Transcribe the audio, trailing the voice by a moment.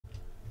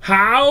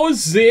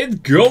How's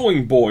it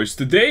going, boys?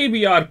 Today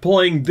we are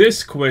playing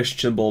this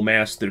questionable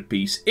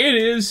masterpiece. It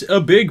is a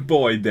big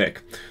boy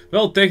deck.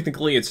 Well,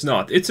 technically it's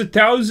not. It's a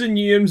 1000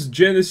 Years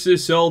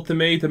Genesis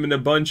Ultimatum and a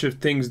bunch of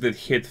things that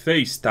hit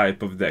face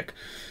type of deck.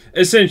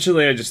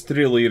 Essentially, I just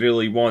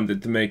really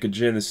wanted to make a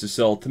Genesis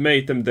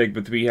Ultimatum deck,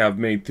 but we have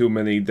made too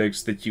many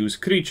decks that use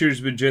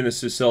creatures with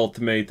Genesis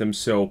Ultimatum,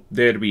 so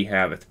there we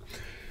have it.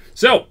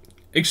 So,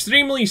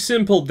 extremely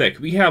simple deck.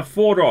 We have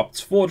 4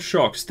 Opts, 4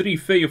 Shocks, 3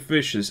 Fae of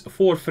Wishes,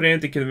 4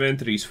 Frantic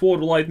Inventories, 4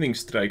 Lightning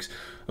Strikes,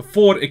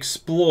 4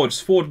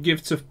 Explores, 4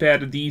 Gifts of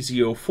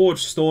Paradiso, 4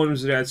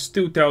 Storms Rats,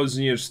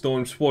 2000 Year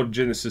Storms, 4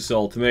 Genesis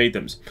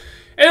Ultimatums,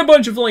 and a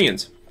bunch of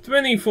lands.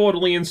 24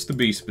 lands to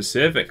be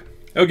specific.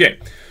 Okay,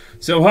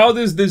 so how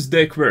does this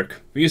deck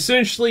work? We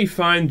essentially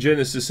find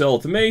Genesis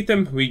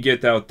Ultimatum, we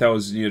get out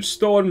 1000 Year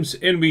Storms,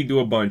 and we do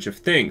a bunch of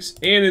things.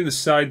 And in the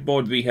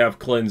sideboard we have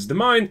Cleanse the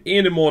Mind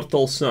and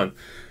Immortal Sun,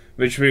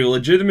 which we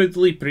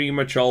legitimately pretty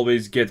much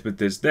always get with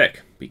this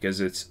deck,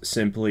 because it's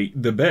simply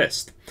the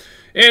best.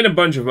 And a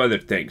bunch of other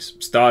things.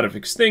 Star of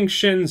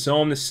Extinctions,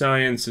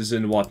 Omnisciences,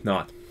 and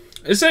whatnot.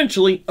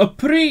 Essentially, a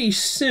pretty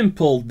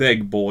simple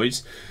deck,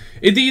 boys.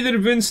 It either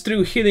wins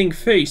through hitting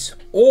face,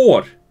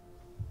 or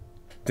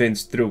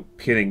wins through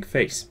hitting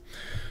face.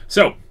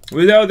 So,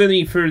 without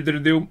any further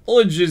ado,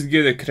 let's just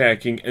get a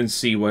cracking and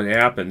see what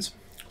happens.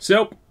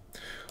 So,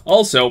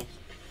 also,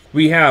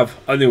 we have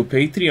a new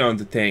Patreon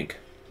to thank.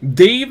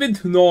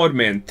 David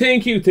Norman,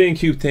 thank you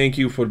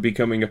for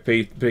becoming a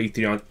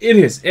Patreon. It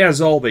is,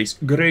 as always,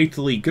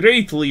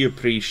 greatly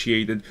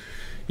appreciated.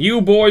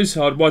 You boys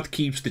are what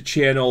keeps the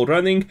channel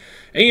running,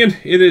 and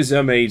it is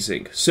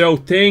amazing. So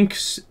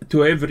thanks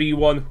to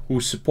everyone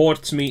who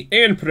supports me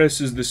and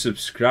presses the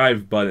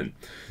subscribe button.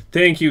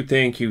 Thank you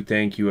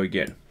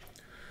again.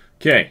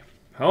 Okay,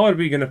 how are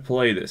we gonna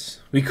play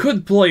this? We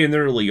could play an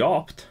early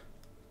opt.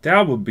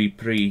 That would be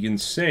pretty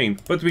insane,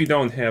 but we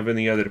don't have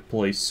any other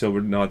place, so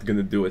we're not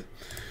gonna do it.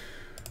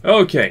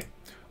 Okay,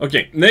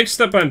 next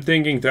up I'm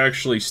thinking to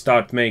actually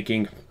start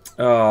making,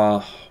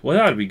 what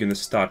are we gonna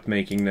start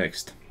making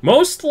next?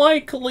 Most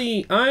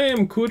likely, I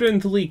am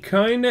currently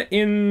kinda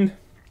in,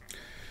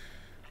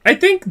 I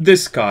think,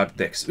 discard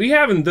decks. We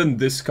haven't done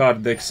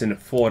discard decks in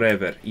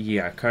forever.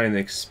 Yeah, kinda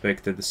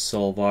expected a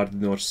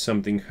Solvarden or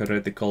something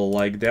heretical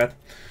like that.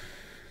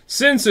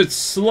 Since it's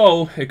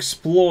slow,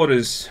 Explore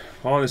is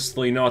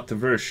honestly not the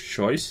worst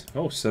choice.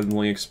 Oh,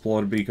 suddenly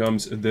Explore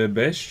becomes the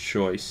best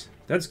choice.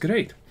 That's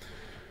great.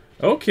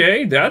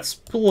 Okay, that's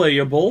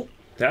playable.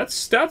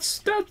 That's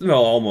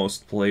well,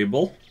 almost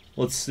playable.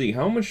 Let's see,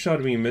 how much are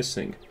we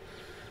missing?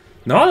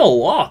 Not a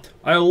lot.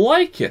 I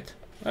like it.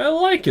 I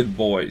like it,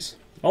 boys.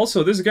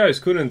 Also, this guy is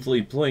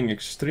currently playing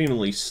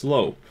extremely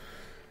slow.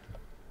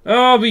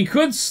 We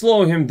could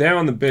slow him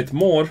down a bit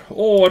more,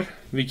 or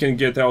we can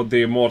get out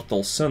the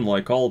Immortal Sun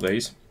like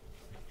always.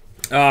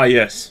 Ah,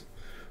 yes.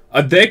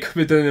 A deck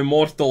with an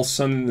Immortal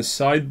Sun in the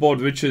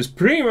sideboard, which is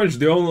pretty much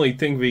the only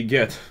thing we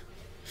get.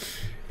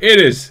 It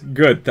is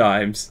good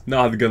times,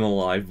 not gonna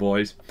lie,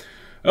 boys.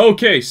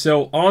 Okay,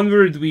 so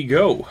onward we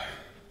go.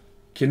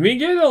 Can we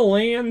get a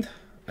land?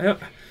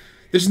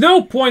 There's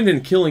no point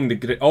in killing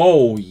the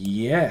oh,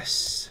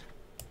 yes.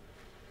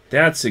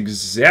 That's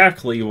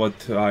exactly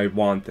what I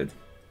wanted.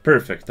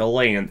 Perfect, a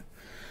land.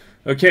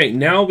 Okay,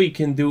 now we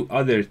can do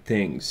other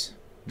things.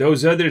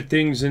 Those other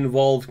things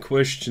involve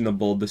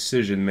questionable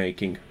decision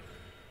making.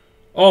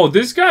 Oh,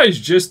 this guy is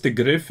just the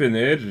Griffin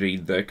Air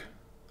Reed deck,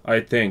 I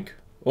think.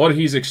 Or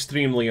he's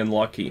extremely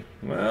unlucky.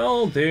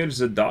 Well,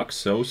 there's a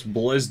Doxos,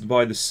 blessed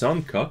by the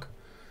Suncock.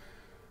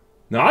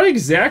 Not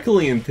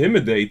exactly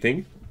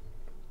intimidating.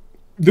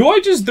 Do I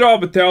just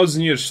drop a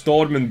 1000 Year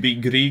Storm and be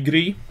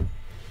gree-gree?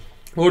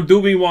 Or do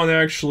we want to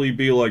actually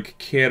be, like,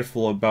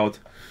 careful about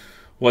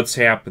what's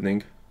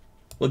happening?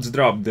 Let's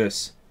drop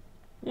this.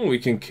 Oh, we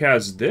can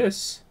cast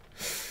this.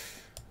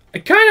 I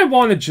kind of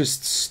want to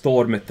just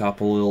storm it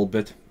up a little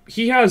bit.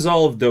 He has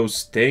all of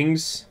those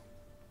things.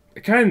 I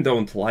kind of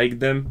don't like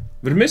them.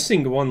 We're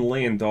missing one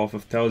land off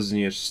of 1000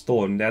 Year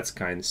Storm. That's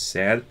kind of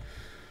sad.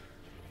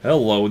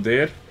 Hello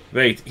there.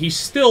 Wait, he's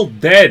still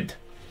dead.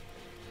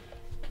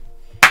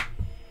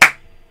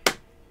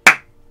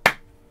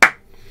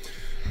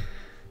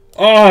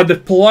 Ah,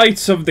 the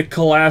plights of the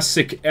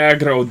classic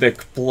aggro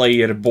deck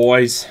player,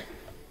 boys.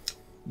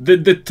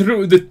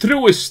 The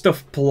truest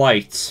of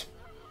plights.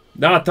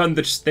 Not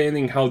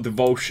understanding how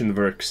devotion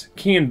works.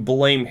 Can't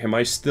blame him,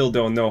 I still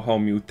don't know how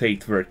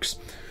mutate works.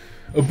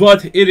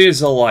 But it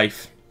is a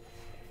life.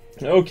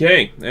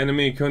 Okay,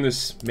 enemy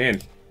goodness.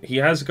 Man, he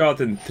has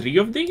gotten 3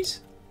 of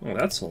these? Oh,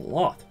 that's a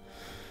lot.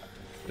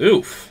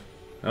 Oof.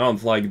 I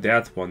don't like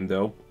that one,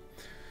 though.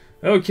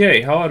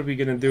 Okay, how are we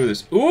gonna do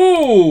this?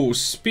 Ooh,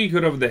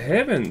 Speaker of the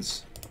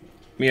Heavens.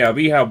 Yeah,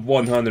 we have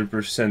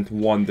 100%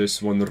 won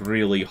this one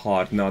really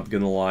hard, not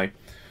gonna lie.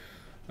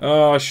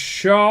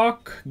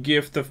 Shock,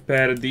 Gift of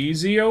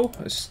Paradiso,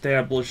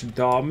 Establish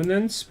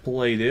Dominance,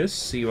 play this,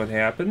 see what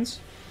happens.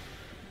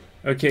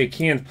 Okay,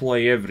 can't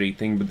play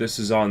everything, but this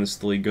is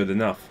honestly good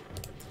enough.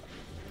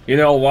 You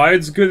know why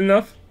it's good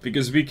enough?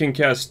 because we can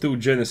cast 2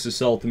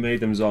 Genesis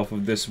Ultimatums off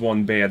of this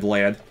one bad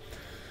lad.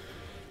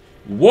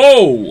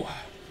 Whoa!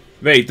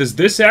 Wait, does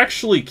this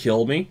actually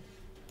kill me?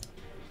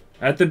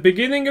 At the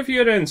beginning of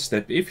your end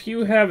step, if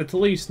you have at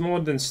least more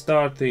than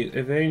start the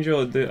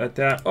eventual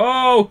attack...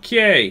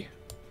 Okay!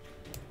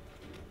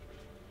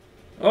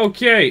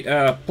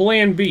 Okay,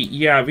 plan B.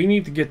 Yeah, we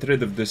need to get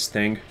rid of this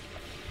thing.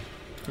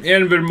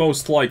 And we're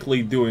most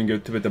likely doing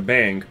it with a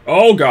bang.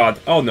 Oh god!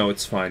 Oh no,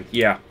 it's fine.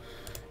 Yeah.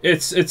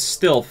 It's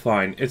still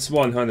fine. It's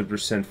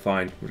 100%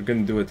 fine. We're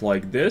gonna do it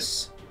like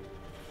this.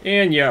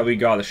 And yeah, we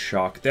got a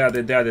shock. That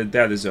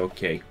is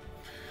okay.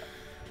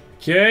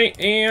 Okay,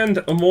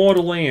 and more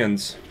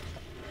lands.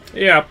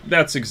 Yeah,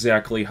 that's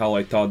exactly how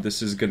I thought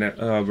this is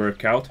gonna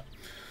work out.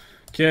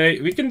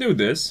 Okay, we can do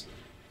this.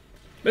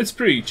 It's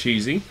pretty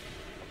cheesy.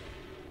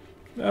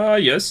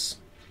 Yes.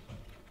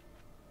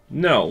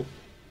 No.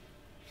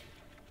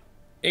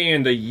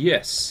 And a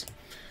yes.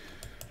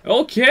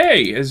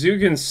 Okay, as you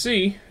can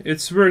see,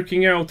 it's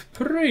working out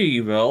pretty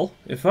well.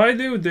 If I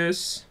do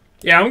this...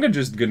 Yeah, I'm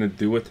just gonna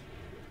do it.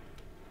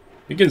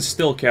 You can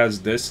still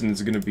cast this and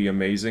it's gonna be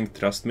amazing,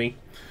 trust me.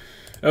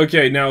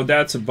 Okay, now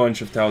that's a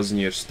bunch of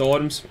 1000-Year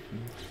Storms.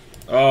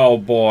 Oh,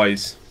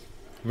 boys.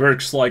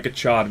 Works like a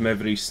charm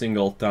every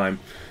single time.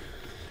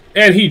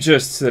 And he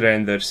just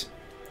surrenders.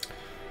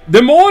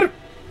 The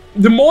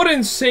more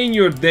insane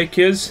your deck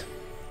is,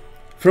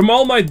 from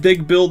all my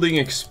deck building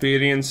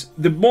experience,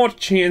 the more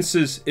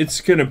chances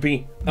it's gonna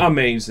be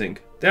amazing.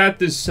 That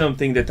is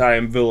something that I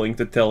am willing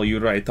to tell you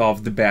right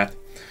off the bat.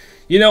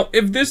 You know,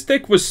 if this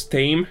deck was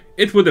tame,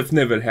 it would have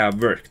never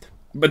have worked.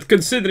 But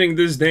considering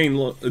this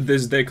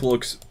deck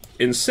looks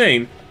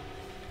insane,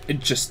 it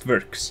just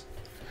works.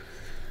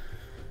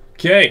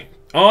 Okay,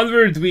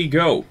 onward we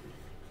go.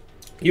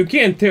 You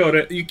can't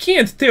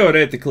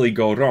theoretically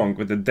go wrong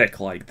with a deck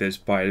like this,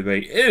 by the way.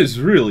 It is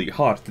really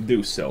hard to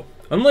do so.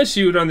 Unless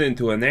you run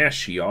into an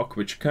Ashiok,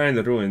 which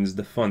kinda ruins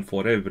the fun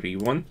for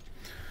everyone.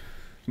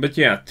 But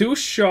yeah, 2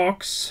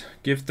 shocks,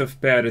 Gift of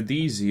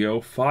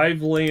Paradisio,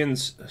 5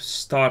 lands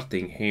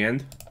starting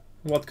hand.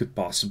 What could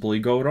possibly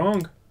go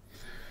wrong?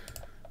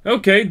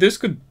 Okay,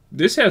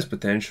 this has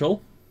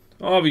potential.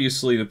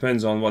 Obviously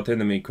depends on what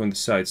enemy Kun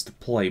decides to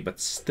play,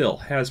 but still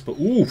has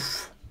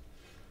oof!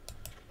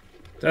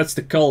 That's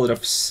the color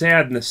of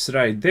sadness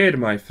right there,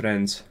 my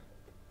friends.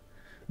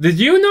 Did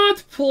you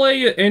not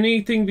play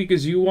anything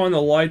because you want to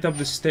light up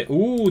the stage?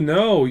 Ooh,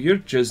 no, you're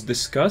just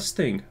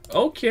disgusting.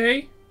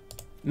 Okay.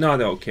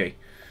 Not okay.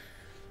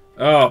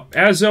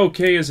 As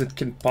okay as it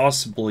can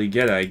possibly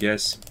get, I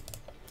guess.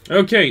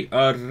 Okay,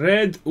 a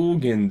red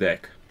Ugin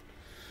deck.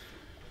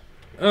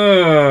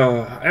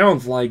 I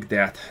don't like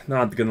that.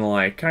 Not gonna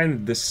lie, I kinda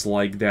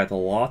dislike that a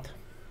lot.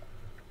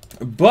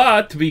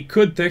 But we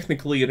could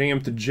technically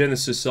ramp the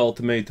Genesis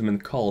Ultimatum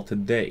and call it a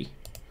day.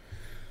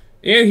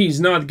 And he's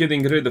not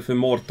getting rid of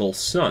Immortal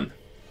Sun.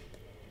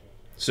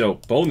 So,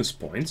 bonus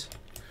points.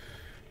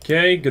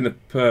 Okay, gonna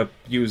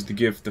use the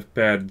Gift of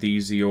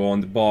Paradisio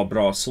on the Bob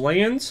Ross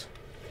lands.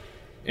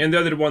 And the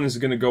other one is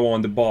gonna go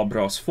on the Bob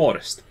Ross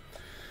Forest.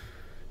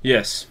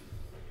 Yes.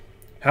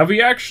 Have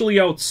we actually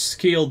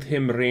outscaled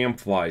him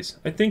ramp-wise?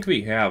 I think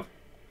we have.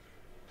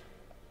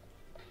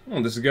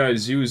 Oh, this guy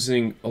is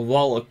using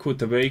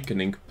Valakut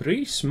Awakening.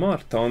 Pretty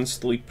smart,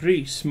 honestly.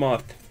 Pretty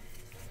smart.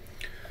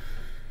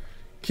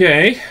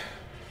 Okay.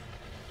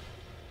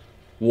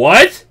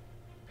 What?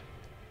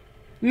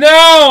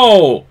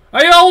 No!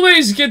 I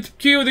always get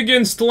queued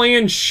against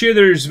land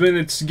shitters when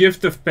it's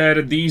Gift of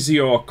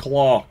Paradisio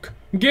o'clock.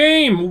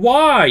 Game,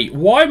 why?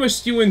 Why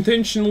must you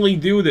intentionally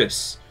do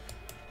this?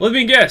 Let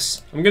me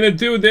guess. I'm gonna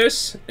do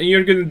this, and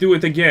you're gonna do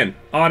it again.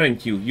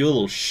 Aren't you, you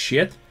little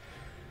shit?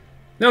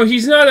 No,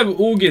 he's not a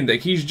Ugin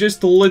deck. He's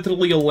just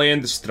literally a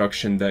land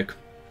destruction deck.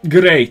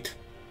 Great.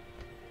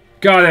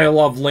 God, I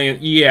love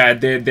land. Yeah,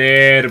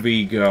 there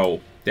we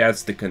go.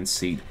 That's the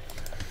conceit.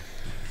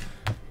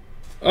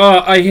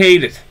 I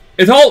hate it.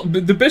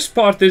 The best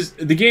part is,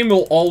 the game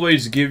will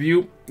always give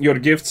you your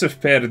Gifts of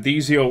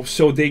Paradisio,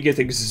 so they get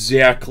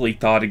exactly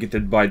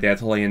targeted by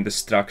that land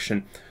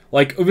destruction.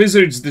 Like,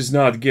 Wizards does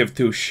not give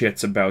 2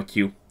 shits about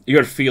you,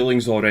 your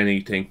feelings or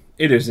anything.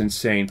 It is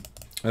insane.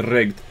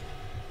 Rigged.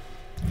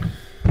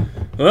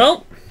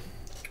 Well,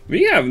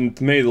 we haven't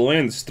made a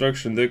land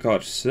destruction deck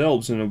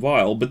ourselves in a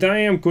while, but I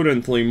am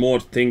currently more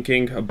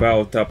thinking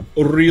about a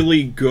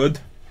really good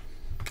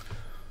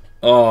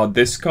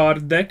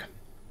discard deck.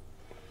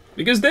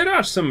 Because there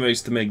are some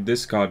ways to make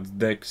discard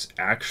decks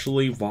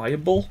actually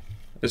viable,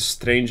 as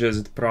strange as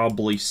it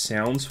probably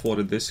sounds for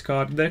a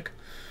discard deck.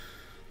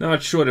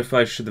 Not sure if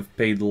I should have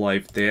paid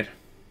life there.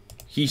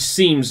 He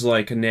seems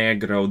like an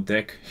aggro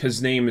deck.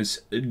 His name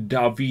is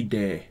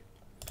Davide.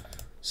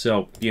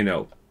 So, you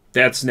know,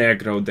 that's an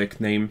aggro deck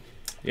name.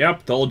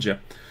 Yep, told ya.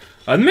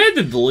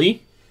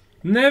 Admittedly,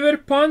 never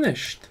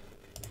punished.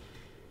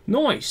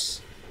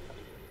 Nice.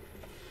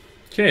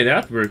 Okay,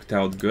 that worked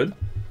out good.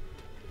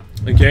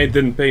 Okay,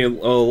 didn't pay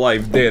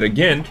life there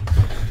again.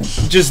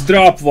 Just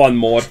drop one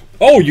more.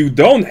 Oh, you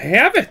don't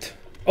have it?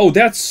 Oh,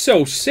 that's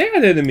so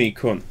sad, Enemy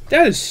Kun.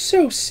 That is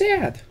so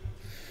sad.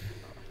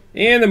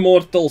 And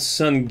Immortal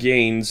Sun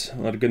Gains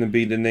are gonna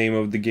be the name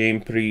of the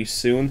game pretty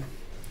soon.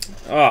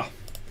 Ah.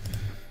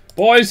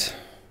 Boys.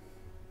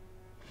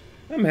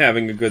 I'm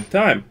having a good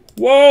time.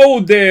 Whoa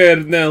there,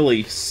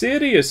 Nelly.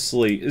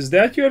 Seriously, is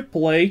that your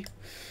play?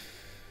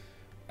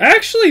 I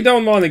actually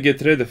don't want to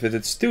get rid of it.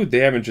 It's 2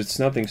 damage, it's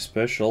nothing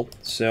special.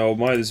 So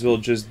might as well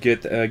just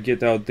get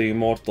out the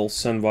Immortal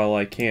Sun while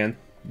I can.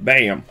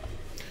 Bam.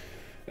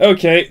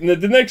 Okay,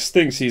 the next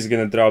things he's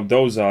gonna drop,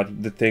 those are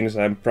the things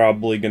I'm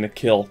probably gonna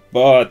kill.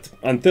 But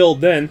until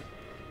then...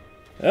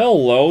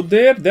 Hello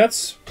there,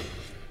 that's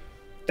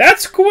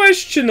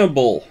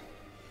questionable.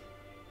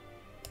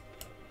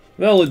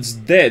 Well, it's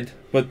dead,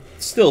 but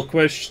still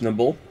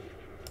questionable.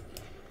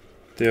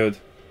 Dude.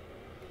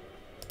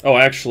 Oh,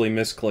 actually,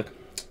 misclick.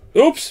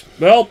 Oops!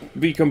 Well,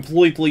 we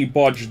completely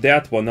botched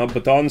that one up,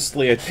 but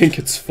honestly, I think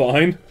it's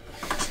fine.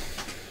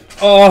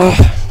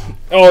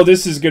 Oh,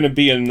 this is gonna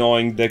be an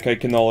annoying deck, I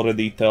can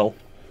already tell.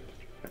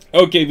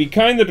 Okay, we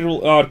kinda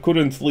are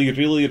currently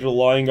really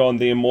relying on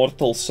the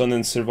Immortal Sun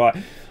and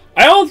Survive.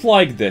 I don't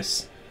like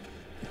this.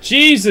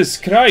 Jesus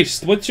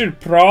Christ, what's your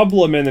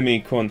problem,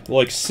 enemy con?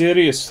 Like,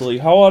 seriously,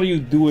 how are you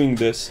doing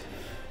this?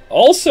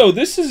 Also,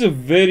 this is a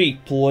very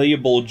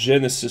playable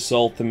Genesis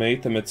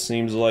Ultimatum, it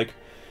seems like.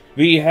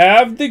 We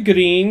have the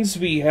greens,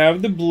 we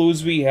have the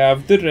blues, we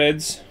have the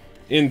reds.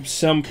 In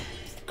some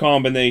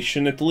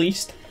combination, at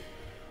least.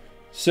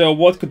 So,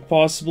 what could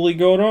possibly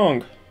go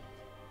wrong?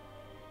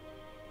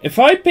 If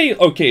I pay...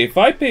 Okay, if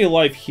I pay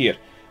life here,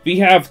 we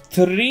have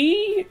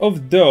 3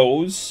 of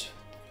those...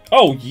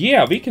 Oh,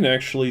 yeah, we can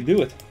actually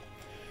do it.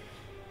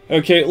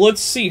 Okay,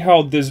 let's see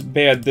how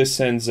bad this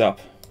ends up.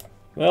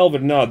 Well, we're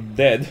not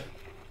dead.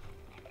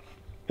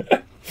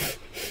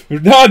 We're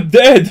not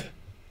dead!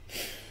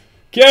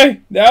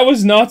 Okay, that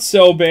was not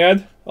so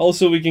bad.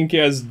 Also, we can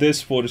cast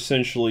this for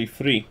essentially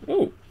free.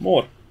 Oh,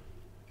 more.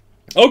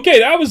 Okay,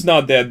 that was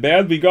not that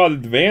bad. We got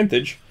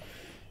advantage.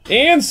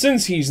 And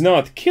since he's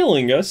not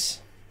killing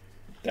us,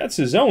 that's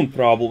his own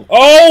problem.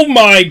 Oh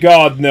my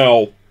god,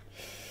 no!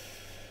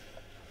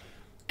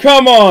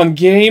 Come on,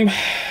 game.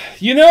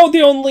 You know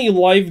the only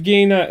life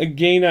gain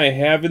I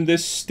have in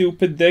this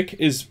stupid deck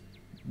is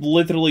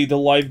literally the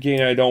life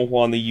gain I don't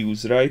want to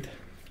use, right?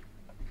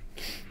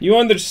 You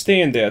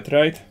understand that,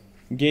 right?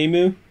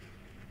 Gameu?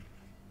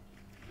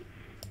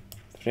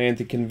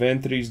 Frantic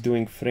Inventory is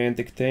doing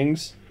frantic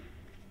things.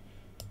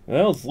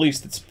 Well, at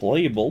least it's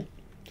playable.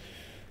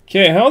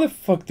 Okay, how the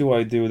fuck do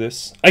I do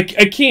this? I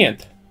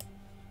can't!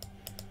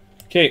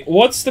 Okay,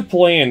 what's the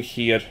plan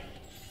here?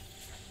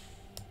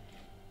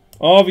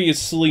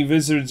 Obviously,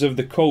 Wizards of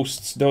the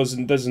Coasts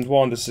doesn't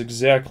want us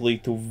exactly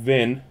to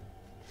win.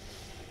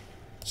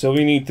 So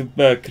we need to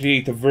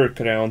create a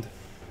workaround.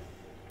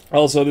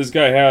 Also, this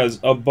guy has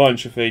a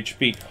bunch of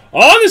HP.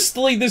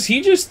 Honestly, does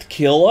he just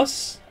kill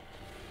us?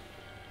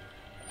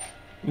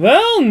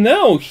 Well,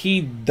 no,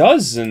 he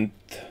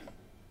doesn't.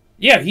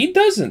 Yeah, he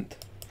doesn't.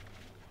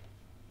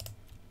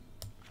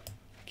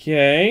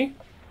 Okay.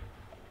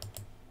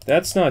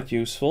 That's not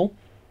useful.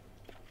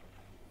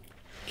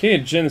 Okay,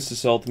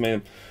 Genesis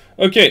Ultimatum.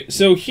 Okay,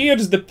 so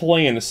here's the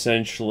plan,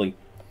 essentially.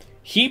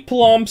 He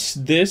plumps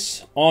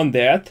this on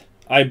that.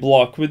 I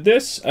block with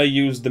this. I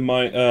use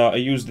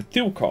the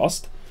 2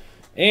 cost.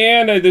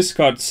 And I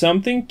discard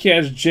something,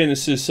 cast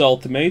Genesis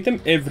Ultimatum.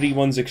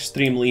 Everyone's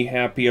extremely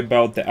happy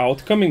about the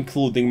outcome,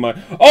 including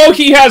my... Oh,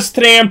 he has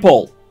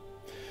Trample!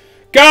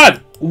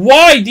 God,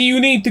 why do you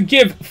need to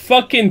give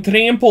fucking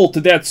Trample to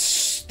that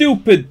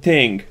stupid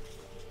thing?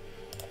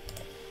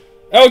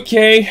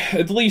 Okay,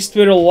 at least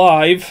we're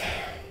alive.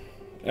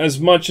 As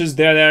much as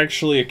that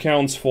actually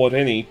accounts for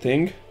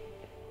anything.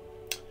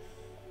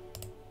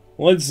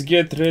 Let's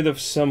get rid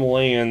of some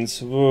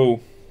lands.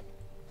 Whoa.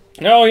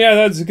 Oh yeah,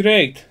 that's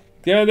great.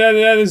 Yeah,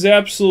 that is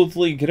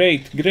absolutely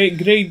great.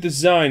 Great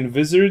design,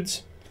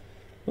 Wizards.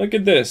 Look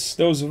at this.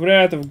 Those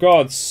Wrath of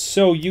Gods,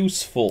 so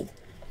useful.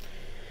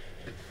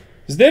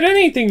 Is there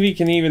anything we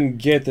can even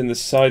get in the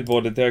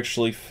sideboard that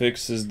actually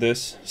fixes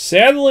this?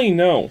 Sadly,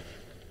 no.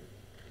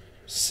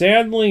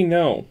 Sadly,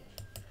 no.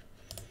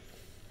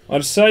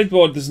 Our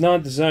sideboard is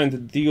not designed to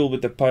deal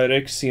with the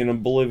Phyrexian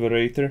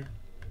Obliterator.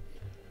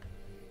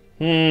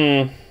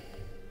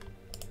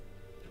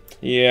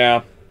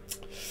 Yeah.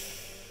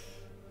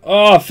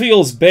 Oh,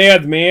 feels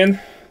bad, man.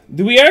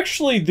 Do we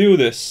actually do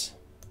this?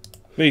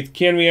 Wait,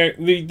 can we?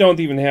 We don't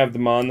even have the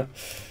mana.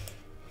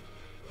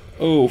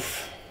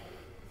 Oof.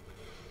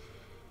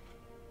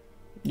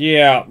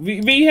 Yeah,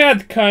 we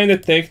had kind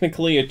of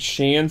technically a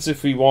chance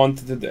if we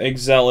wanted to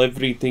exile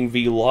everything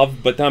we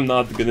love, but I'm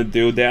not gonna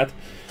do that.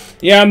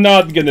 Yeah, I'm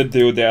not gonna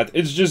do that.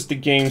 It's just the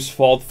game's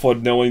fault for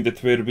knowing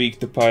that we're weak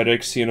to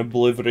Phyrexian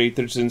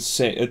Obliterators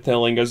and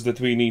telling us that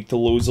we need to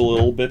lose a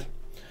little bit.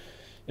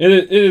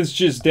 It is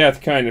just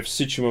that kind of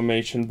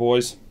situation,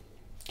 boys.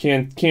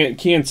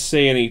 Can't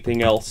say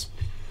anything else.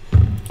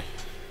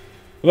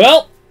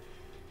 Well,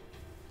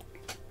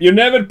 you're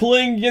never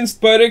playing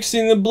against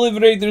Phyrexian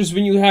Obliterators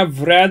when you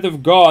have Wrath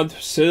of God,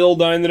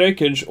 Celadine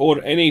Wreckage,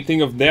 or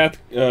anything of that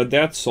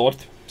that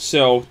sort.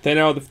 So 10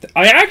 out of 10.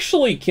 I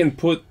actually can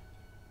put.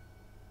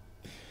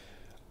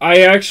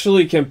 I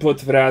actually can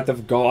put Wrath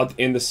of God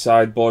in the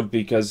sideboard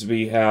because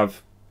we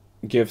have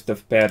Gift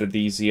of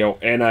Paradiso,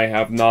 and I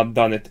have not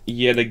done it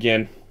yet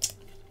again.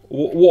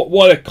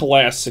 What a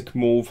classic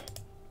move.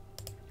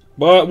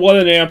 But what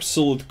an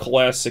absolute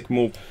classic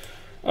move.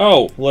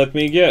 Oh, let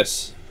me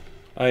guess.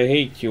 I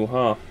hate you,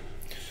 huh?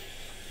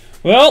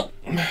 Well,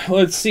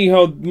 let's see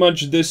how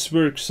much this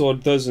works or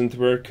doesn't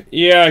work.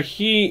 Yeah,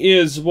 he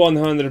is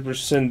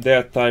 100%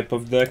 that type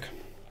of deck.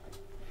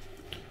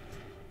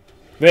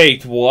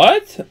 Wait,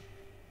 what?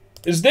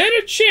 Is there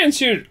a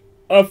chance you're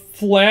a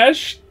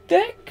flash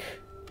deck?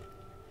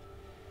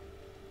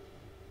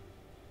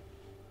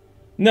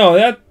 No,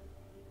 that...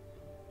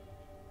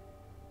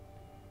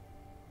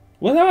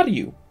 What are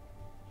you?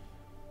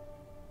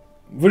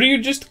 Were you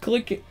just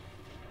clicking?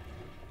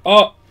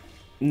 Oh,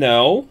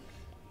 no.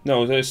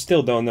 No, I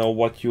still don't know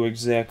what you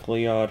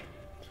exactly are.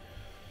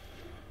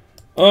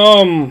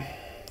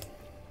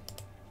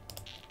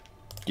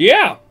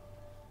 Yeah.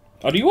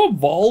 Are you a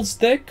Walls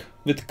deck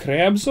with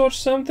crabs or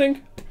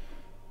something?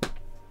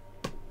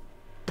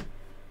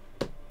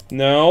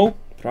 No,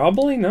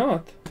 probably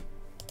not.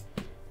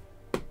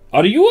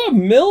 Are you a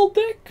mill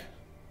deck?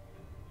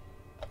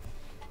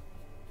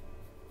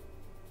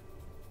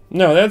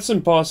 No, that's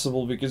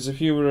impossible, because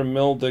if you were a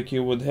mill deck,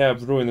 you would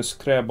have Ruinous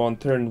Crab on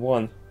turn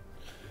 1.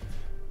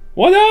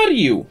 What are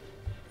you?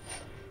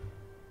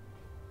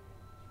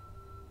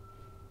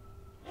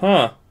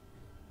 Huh.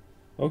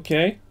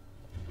 Okay.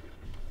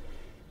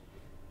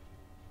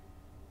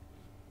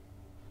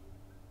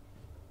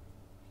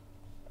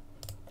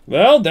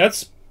 Well,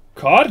 that's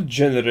card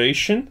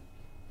generation.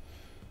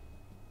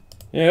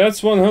 Yeah, that's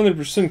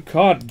 100%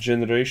 card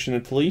generation,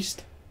 at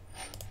least.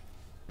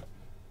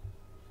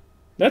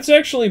 That's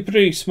actually a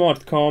pretty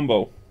smart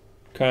combo.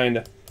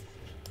 Kinda.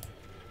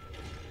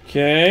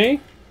 Okay.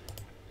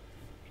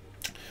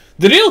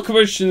 The real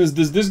question is,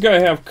 does this guy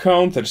have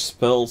counter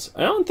spells?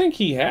 I don't think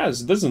he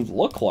has. It doesn't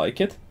look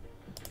like it.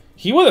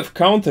 He would have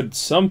countered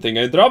something.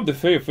 I dropped the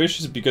Fae of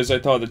Wishes because I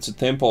thought it's a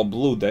tempo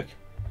blue deck.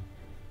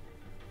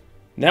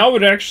 Now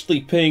we're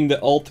actually paying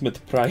the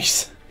ultimate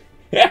price.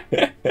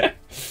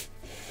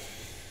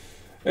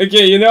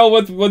 Okay, you know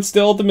what's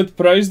the ultimate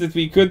price that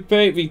we could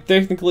pay? We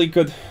technically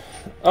could...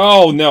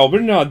 Oh no,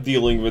 we're not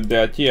dealing with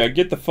that. Yeah,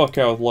 get the fuck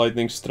out,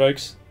 Lightning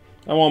Strikes.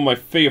 I want my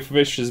Fae of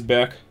Wishes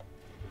back.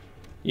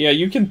 Yeah,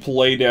 you can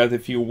play that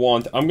if you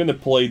want. I'm gonna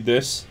play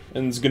this,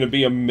 and it's gonna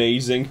be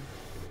amazing.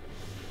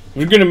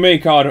 We're gonna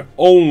make our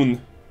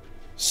own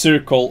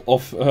circle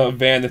of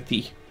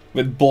vanity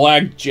with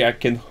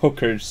blackjack and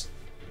hookers.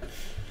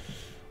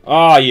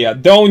 Ah, yeah,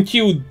 don't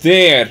you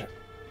dare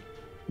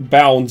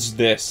bounce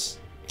this.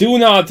 Do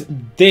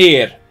not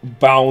dare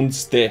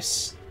bounce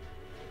this.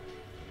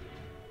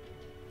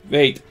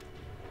 Wait.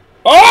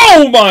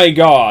 Oh my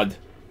god!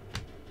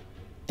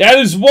 That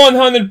is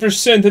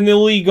 100% an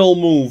illegal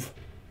move.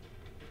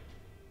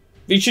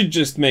 We should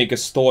just make a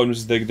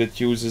Storms deck that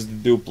uses the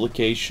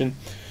duplication.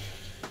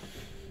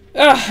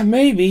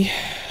 Maybe.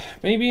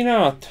 Maybe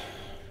not.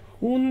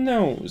 Who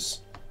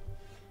knows?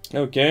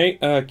 Okay,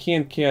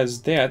 can't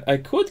cast that. I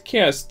could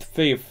cast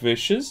Fae of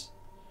Wishes.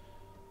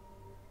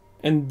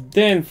 And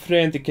then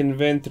Frantic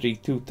Inventory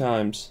 2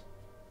 times.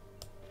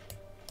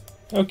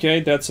 Okay,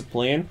 that's a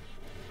plan.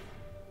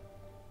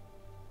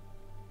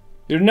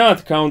 You're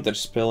not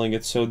counterspelling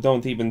it, so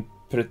don't even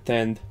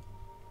pretend.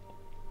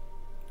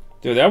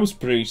 Dude, that was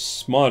pretty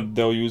smart,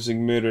 though,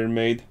 using Mirror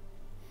Maid.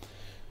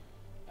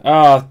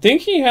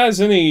 Think he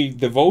has any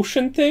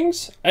devotion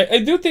things? I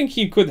do think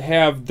he could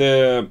have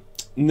the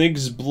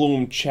Nyx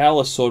Bloom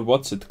Chalice, or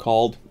what's it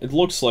called? It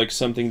looks like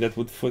something that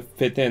would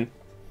fit in.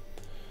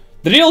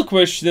 The real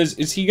question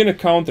is he gonna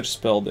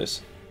counterspell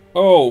this?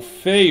 Oh,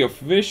 Fae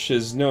of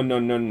Wishes. No, no,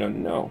 no, no,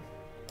 no.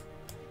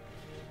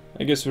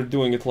 I guess we're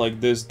doing it like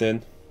this,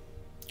 then.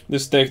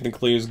 This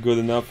technically is good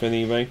enough,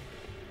 anyway.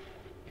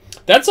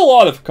 That's a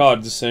lot of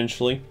cards,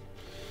 essentially.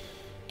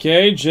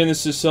 Okay,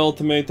 Genesis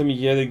Ultimatum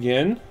yet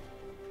again.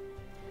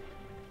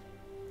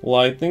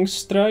 Lightning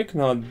Strike,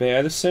 not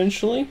bad,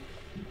 essentially.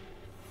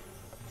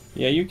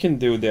 Yeah, you can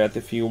do that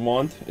if you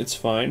want. It's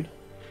fine.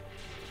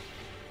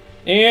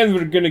 And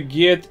we're gonna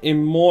get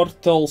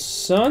Immortal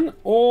Sun,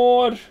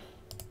 or...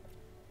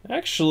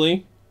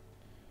 Actually...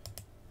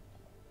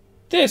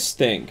 this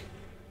thing.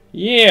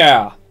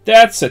 Yeah,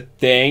 that's a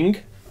thing.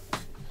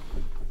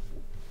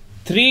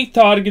 3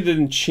 targeted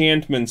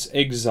enchantments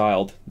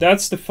exiled.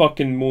 That's the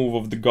fucking move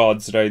of the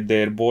gods right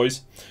there,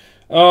 boys.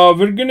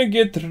 We're gonna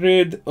get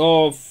rid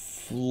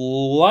of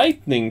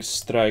Lightning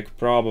Strike,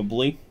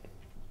 probably.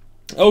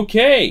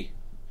 Okay.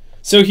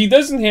 So he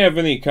doesn't have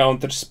any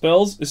counter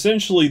spells.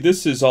 Essentially,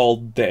 this is all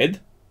dead,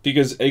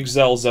 because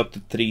exiles up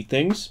to 3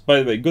 things. By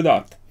the way, good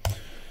art.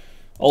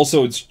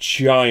 Also, it's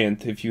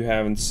giant, if you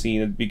haven't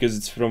seen it, because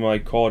it's from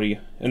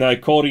Ikoria. In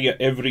Ikoria,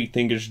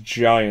 everything is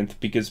giant,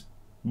 because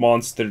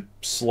Monster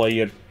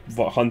Slayer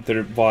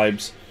Hunter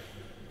vibes.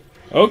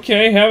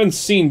 Okay, haven't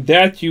seen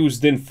that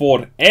used in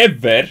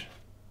forever.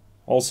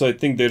 Also, I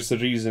think there's a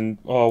reason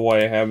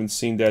why I haven't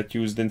seen that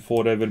used in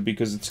forever,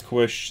 because it's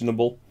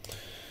questionable.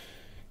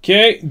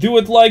 Okay, do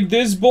it like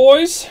this,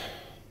 boys.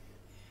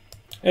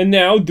 And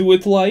now do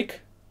it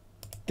like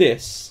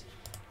this.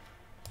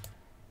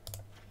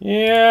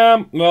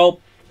 Yeah, well,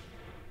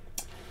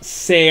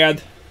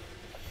 sad.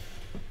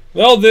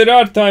 Well, there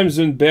are times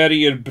when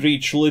Barrier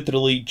Breach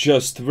literally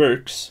just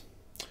works.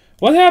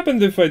 What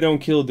happened if I don't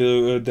kill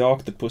the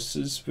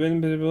octopuses?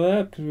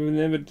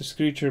 Whenever this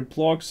creature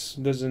blocks,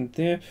 doesn't...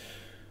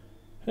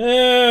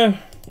 oh,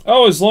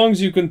 as long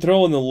as you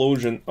control an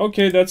illusion.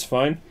 Okay, that's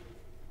fine.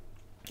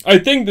 I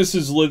think this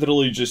is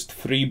literally just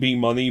freebie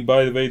money,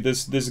 by the way,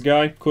 this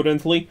guy,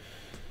 currently.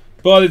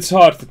 But it's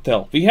hard to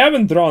tell. We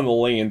haven't drawn a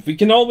land. We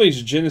can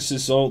always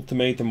Genesis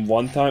Ultimatum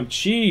one time.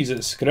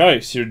 Jesus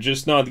Christ, you're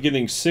just not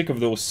getting sick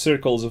of those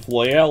circles of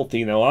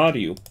loyalty now, are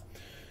you?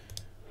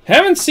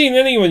 Haven't seen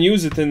anyone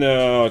use it in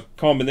a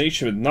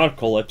combination with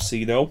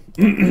Narcolepsy, though.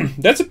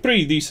 That's a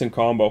pretty decent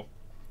combo.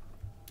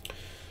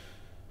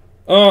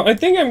 I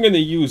think I'm gonna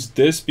use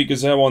this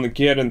because I want to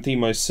guarantee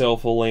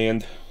myself a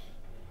land.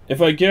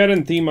 If I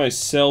guarantee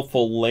myself a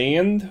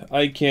land,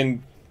 I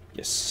can...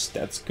 Yes,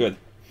 that's good.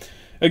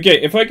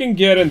 Okay, if I can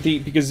guarantee...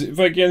 Because if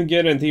I can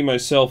guarantee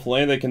myself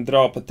land, I can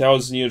drop a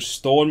 1000-year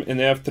storm, and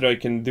after I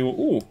can do...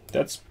 Ooh,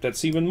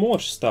 that's even more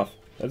stuff.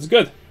 That's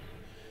good.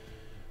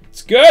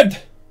 It's good!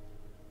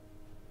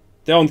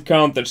 Don't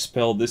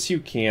counterspell this,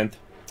 you can't.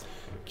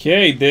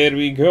 Okay, there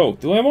we go.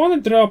 Do I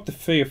want to drop the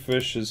Fae of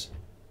Wishes?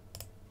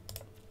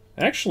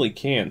 I actually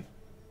can.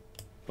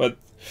 But...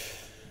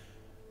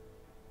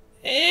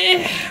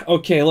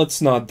 Okay,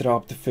 let's not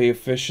drop the Fae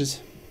of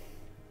Wishes.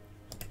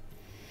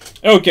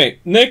 Okay,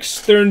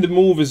 next turn the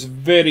move is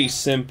very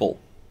simple.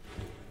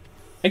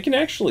 I can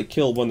actually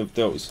kill one of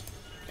those.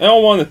 I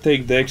don't want to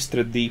take the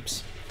extra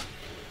deeps.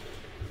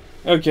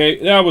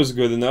 Okay, that was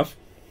good enough.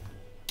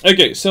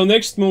 Okay, so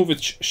next move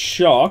is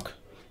Shock,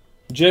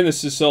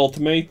 Genesis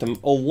Ultimatum,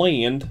 a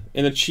land,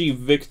 and achieve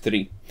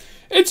victory.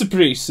 It's a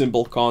pretty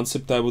simple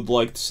concept, I would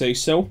like to say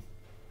so.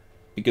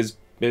 Because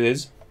it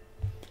is.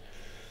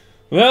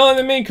 Well,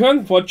 enemy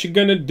cunt, what you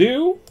gonna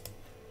do?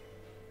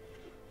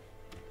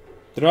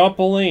 Drop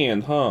a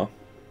land, huh?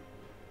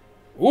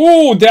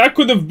 Ooh, that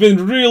could have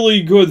been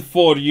really good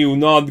for you,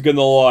 not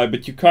gonna lie,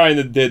 but you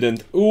kinda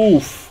didn't.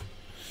 Oof.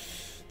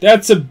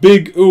 That's a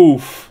big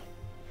oof.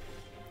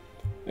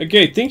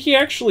 Okay, think he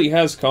actually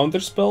has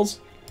counterspells?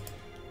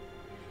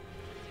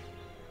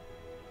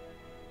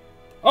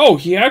 Oh,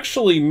 he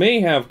actually may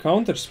have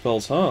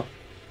counterspells, huh?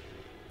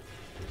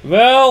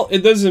 Well, it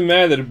doesn't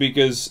matter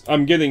because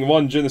I'm getting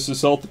one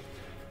Genesis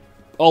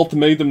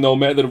Ultimatum no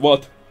matter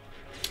what.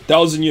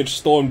 1000-year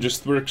storm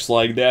just works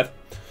like that.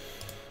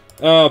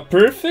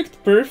 Perfect,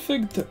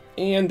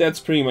 and that's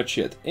pretty much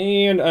it.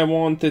 And I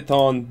want it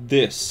on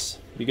this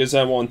because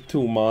I want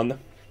 2 mana.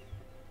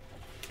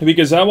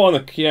 Because I want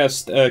to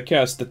cast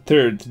the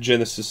 3rd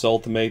Genesis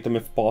Ultimatum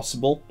if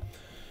possible.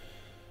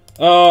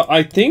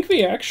 I think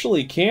we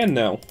actually can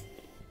now.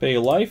 Pay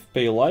life,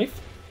 pay life.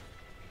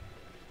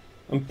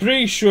 I'm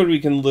pretty sure we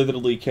can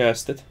literally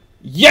cast it.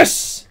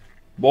 Yes!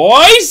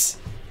 Boys!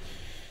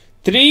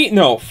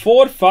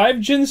 4, 5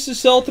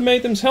 Genesis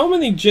Ultimatums. How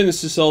many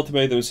Genesis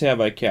Ultimatums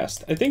have I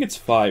cast? I think it's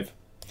 5.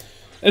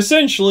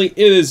 Essentially,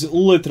 it is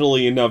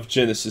literally enough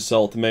Genesis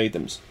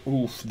Ultimatums.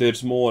 Oof,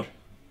 there's more.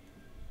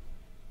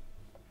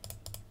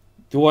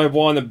 Do I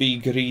want to be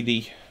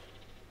greedy?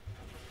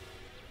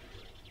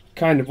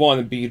 Kind of want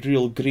to be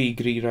real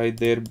greedy right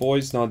there,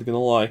 boys, not gonna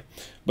lie.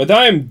 But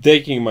I am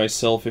decking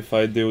myself if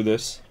I do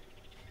this.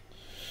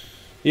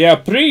 Yeah,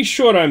 pretty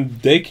sure I'm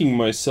decking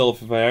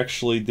myself if I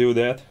actually do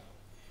that.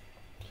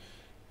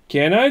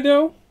 Can I,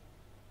 though?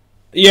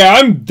 Yeah,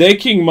 I'm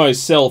decking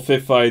myself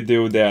if I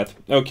do that.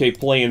 Okay,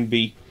 plan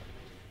B.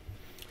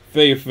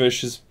 Fae of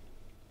Wishes.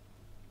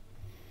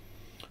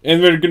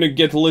 And we're gonna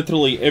get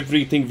literally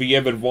everything we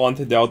ever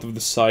wanted out of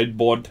the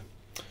sideboard.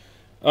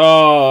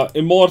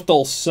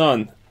 Immortal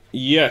Sun.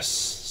 Yes.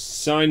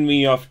 Sign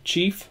me off,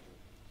 Chief.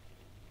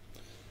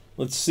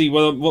 Let's see,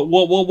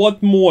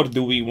 what more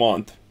do we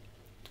want?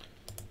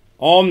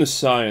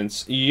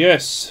 Omniscience.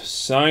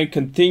 Yes.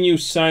 Continue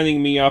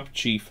signing me up,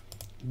 Chief.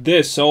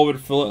 This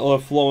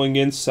overflowing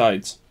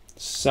insights.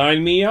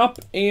 Sign me up,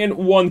 and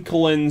 1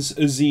 cleanse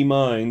the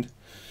mind.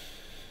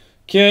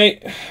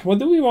 Okay, what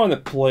do we want to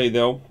play,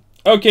 though?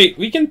 Okay,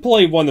 we can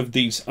play one of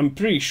these. I'm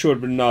pretty sure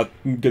we're not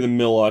gonna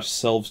mill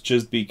ourselves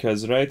just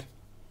because, right?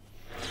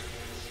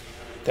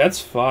 That's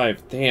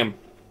 5, damn.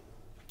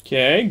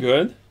 Okay,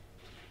 good.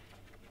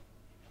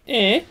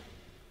 Okay,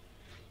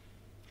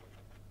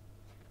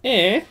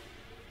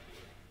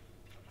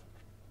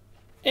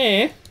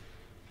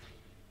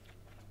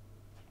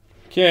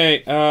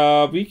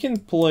 we can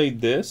play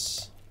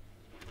this.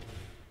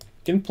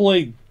 We can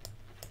play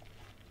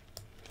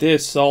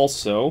this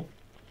also.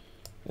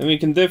 And we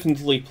can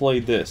definitely play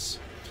this.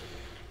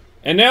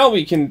 And now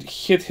we can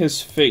hit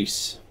his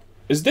face.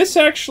 Is this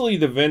actually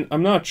the win?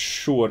 I'm not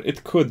sure.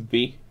 It could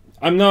be.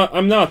 I'm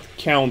not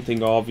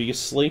counting,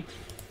 obviously.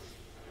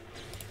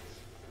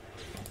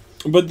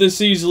 But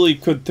this easily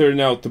could turn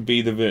out to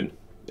be the win.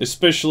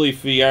 Especially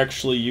if we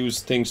actually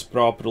use things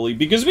properly.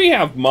 Because we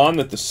have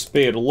mana to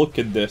spare. Look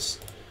at this.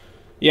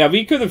 Yeah,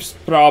 we could have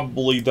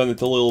probably done it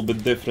a little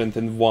bit different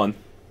and won.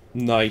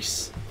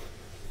 Nice.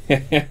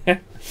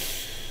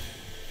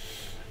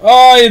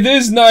 Oh, it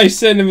is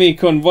nice, enemy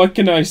con. What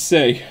can I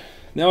say?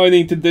 Now I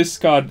need to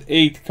discard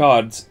 8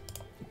 cards.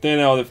 10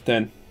 out of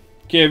 10.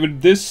 Okay, we're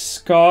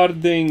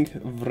discarding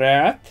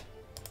Wrath.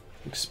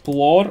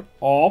 Explore,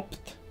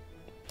 Opt.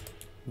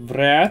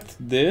 Wrath,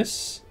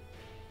 this.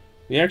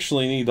 We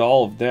actually need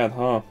all of that,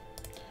 huh?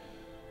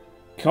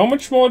 How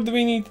much more do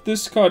we need to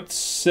discard?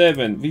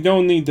 7. We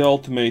don't need the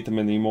ultimatum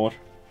anymore.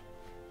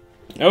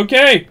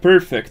 Okay,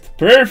 perfect.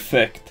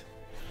 Perfect.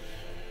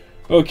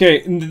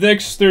 Okay, the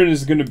next turn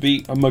is gonna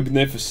be a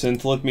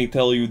magnificent, let me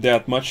tell you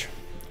that much.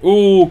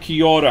 Ooh,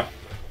 Kiora.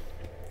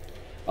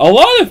 A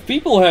lot of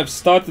people have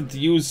started to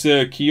use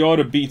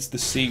Kiora beats the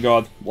Sea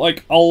God.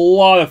 Like, a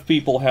lot of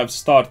people have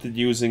started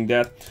using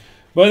that.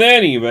 But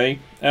anyway,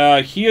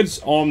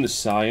 here's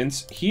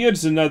Omniscience.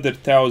 Here's another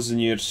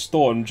 1000-year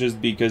storm,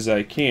 just because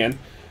I can.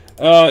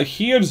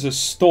 Here's a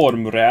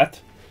Storm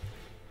Rat.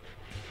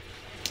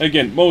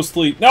 Again,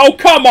 mostly... No,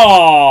 come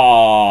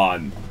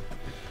on!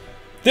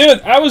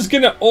 Dude, I was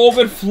gonna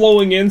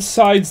overflowing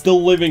insides the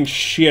living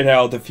shit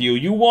out of you.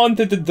 You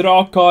wanted to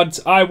draw cards,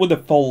 I would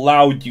have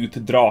allowed you to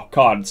draw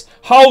cards.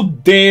 How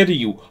dare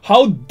you?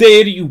 How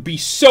dare you be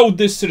so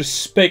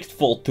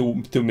disrespectful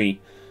to me?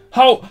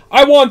 How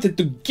I wanted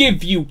to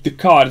give you the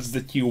cards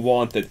that you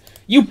wanted.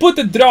 You put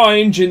a draw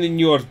engine in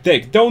your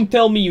deck. Don't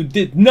tell me you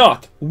did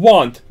not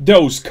want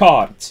those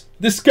cards.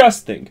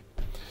 Disgusting.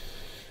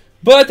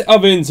 But a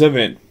win's a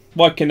win.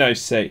 What can I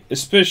say?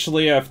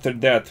 Especially after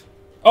that.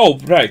 Oh,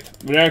 right.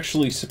 We're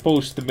actually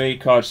supposed to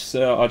make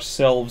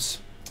ourselves...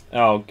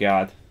 Oh,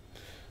 God.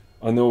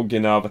 An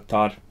Ugin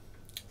avatar.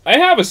 I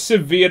have a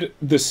severe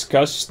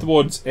disgust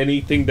towards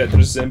anything that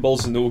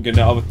resembles an Ugin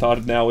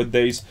avatar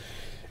nowadays.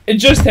 It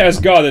just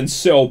has gotten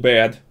so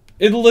bad.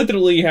 It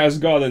literally has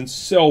gotten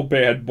so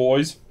bad,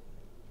 boys.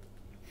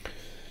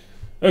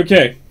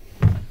 Okay.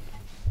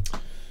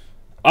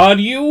 Are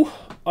you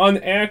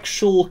an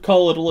actual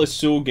colorless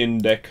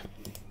Ugin deck?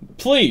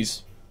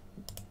 Please.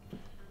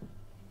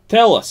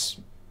 Tell us.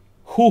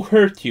 Who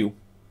hurt you?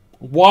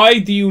 Why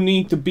do you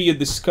need to be a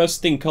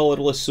disgusting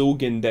colorless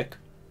Ugin deck?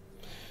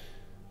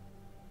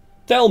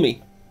 Tell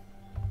me.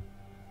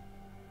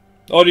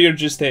 Or you're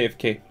just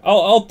AFK.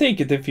 I'll take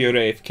it if you're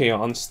AFK,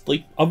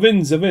 honestly. A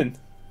win's a win.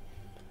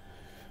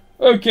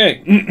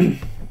 Okay.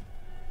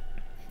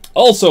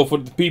 Also, for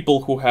the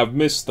people who have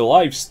missed the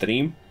live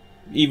stream,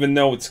 even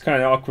though it's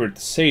kind of awkward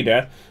to say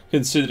that,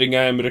 considering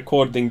I am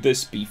recording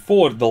this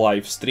before the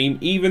live stream,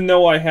 even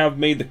though I have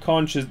made the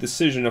conscious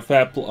decision of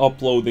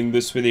uploading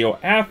this video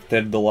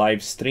after the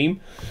live stream,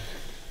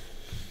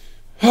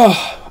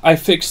 I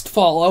fixed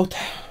Fallout,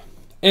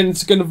 and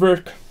it's gonna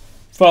work.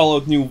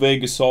 Fallout New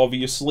Vegas,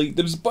 obviously.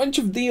 There's a bunch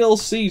of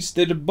DLCs,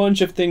 there's a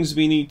bunch of things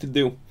we need to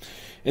do.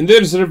 And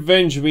there's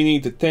revenge we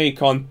need to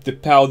take on the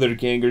Powder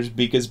Gangers,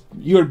 because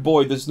your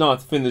boy does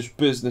not finish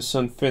business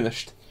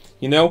unfinished.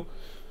 You know?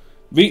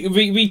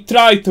 We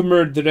tried to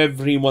murder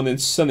everyone in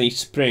Sunny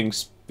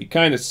Springs. We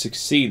kind of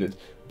succeeded.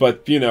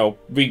 But, you know,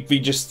 we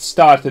just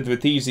started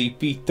with Easy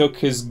Pete, took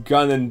his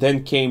gun, and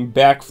then came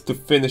back to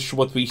finish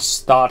what we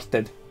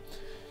started.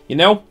 You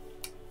know?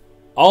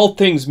 All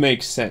things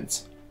make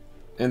sense.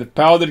 And the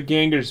Powder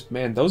Gangers,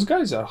 man, those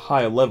guys are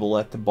high level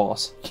at the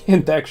boss.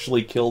 Can't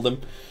actually kill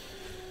them.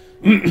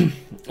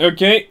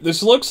 Okay,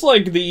 this looks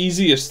like the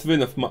easiest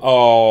win of my...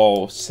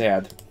 Oh,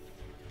 sad.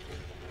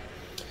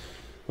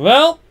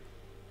 Well,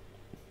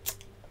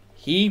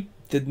 he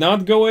did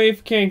not go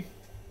AFK.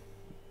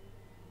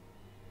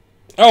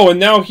 Oh, and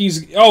now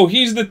he's... Oh,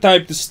 he's the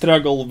type to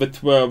struggle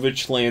with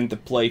which land to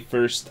play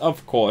first.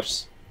 Of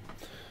course.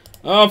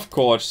 Of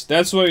course.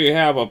 That's why you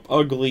have a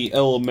ugly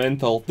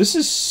elemental. This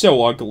is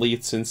so ugly,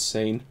 it's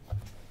insane.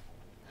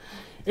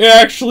 It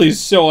actually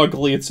is so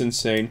ugly, it's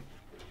insane.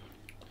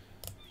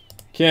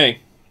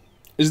 Okay.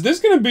 Is this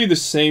gonna be the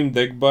same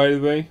deck, by the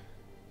way?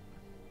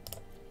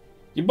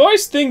 You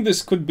boys think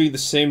this could be the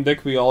same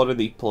deck we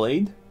already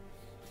played?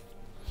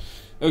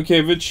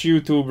 Okay, which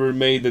YouTuber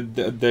made a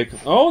deck?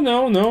 Oh,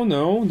 no, no,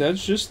 no.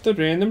 That's just a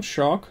random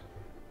shock.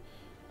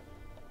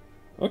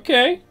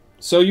 Okay.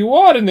 So you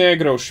are an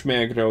aggro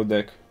schmagro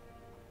deck.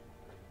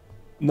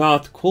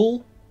 Not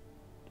cool.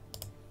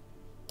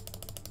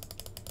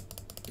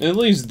 At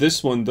least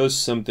this one does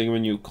something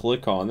when you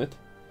click on it.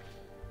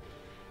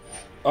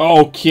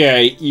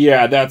 Okay,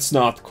 yeah, that's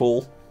not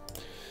cool.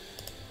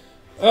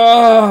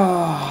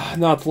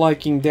 Not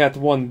liking that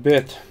one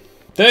bit.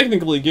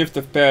 Technically, Gift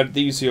of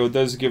Paradisio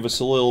does give us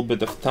a little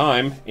bit of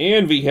time,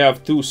 and we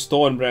have 2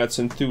 Storm Rats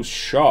and 2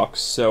 Shocks,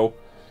 so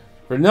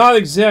we're not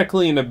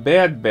exactly in a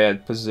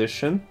bad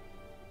position.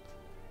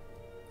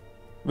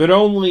 We're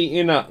only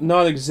in a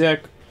not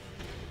exact...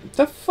 What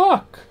the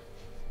fuck?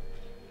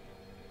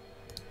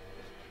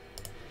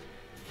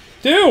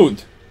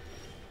 Dude!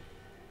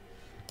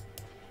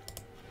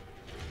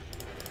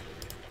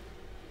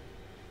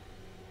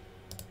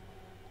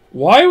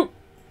 Why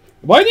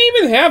do you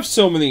even have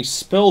so many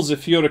spells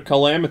if you're a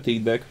Calamity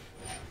deck?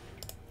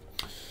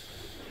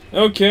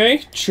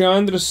 Okay,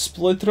 Chandra's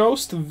Split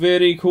Roast,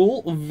 very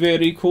cool,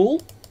 very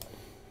cool.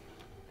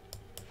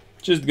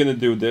 Just gonna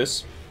do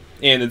this,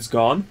 and it's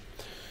gone.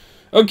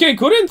 Okay,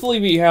 currently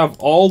we have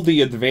all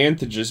the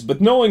advantages, but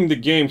knowing the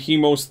game, he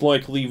most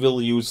likely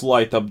will use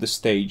Light Up the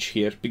Stage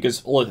here,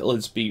 because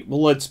let's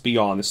be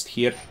honest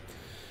here.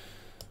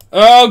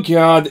 Oh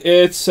god,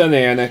 it's an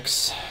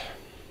Annex.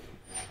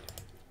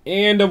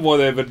 And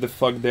whatever the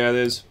fuck that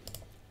is.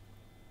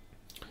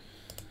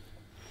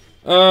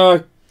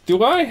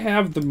 Do I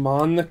have the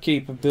mana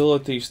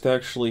capabilities to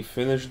actually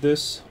finish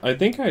this? I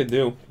think I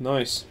do.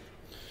 Nice.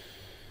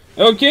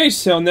 Okay,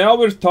 so now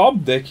we're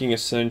top decking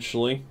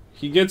essentially.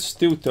 He gets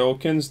 2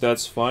 tokens,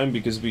 that's fine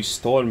because we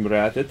Storm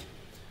Rat it.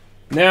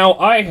 Now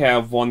I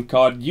have 1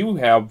 card, you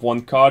have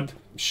 1 card.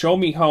 Show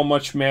me how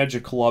much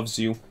Magic loves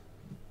you.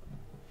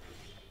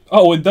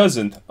 Oh, it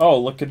doesn't. Oh,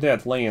 look at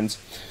that, lands.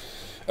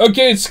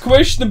 Okay, it's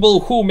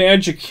questionable who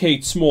Magic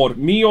hates more,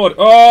 me or...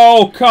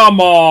 Oh,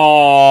 come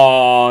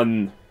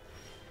on!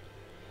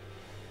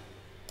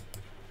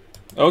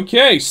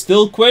 Okay,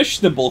 still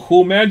questionable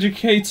who Magic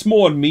hates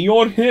more, me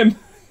or him.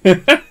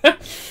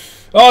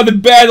 Oh, the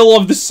battle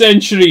of the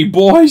century,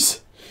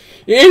 boys!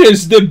 It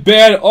is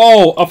the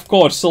oh, of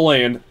course, a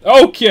land.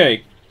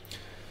 Okay.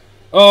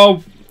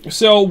 So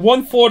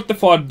 1/4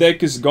 of our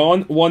deck is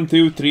gone. 1,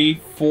 2, 3,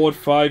 4,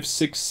 5,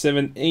 6,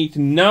 7, 8,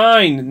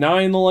 9.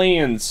 9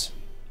 lands.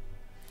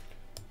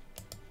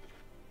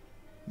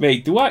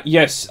 Wait, do I?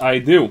 Yes, I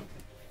do.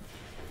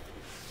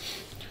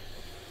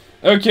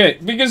 Okay,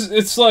 because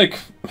it's like...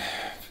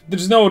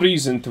 There's no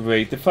reason to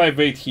wait. If I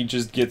wait, he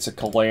just gets a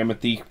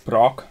Calamity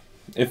proc.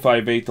 If I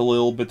wait a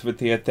little bit with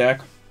the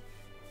attack.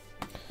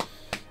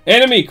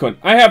 Enemy con.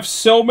 I have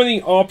so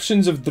many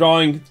options of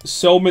drawing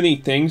so many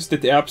things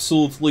that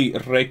absolutely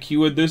wreck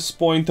you at this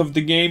point of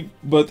the game,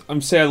 but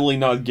I'm sadly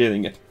not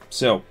getting it.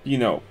 So, you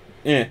know,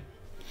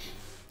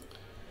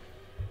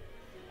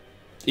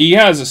 He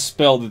has a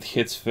spell that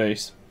hits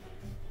face.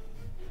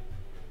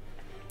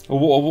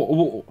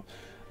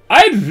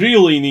 I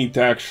really need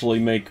to actually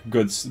make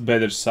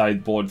better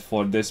sideboard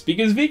for this,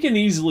 because we can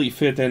easily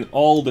fit in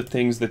all the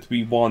things that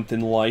we want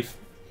in life.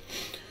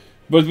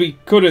 But we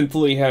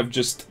currently have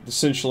just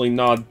essentially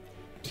not...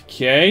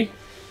 Okay.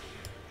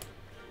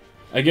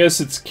 I guess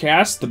it's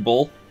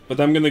castable, but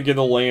I'm gonna get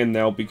a land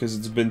now because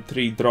it's been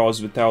 3 draws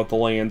without a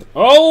land.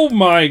 Oh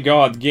my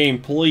god,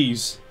 game,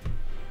 please.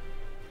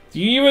 Do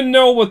you even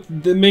know what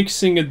the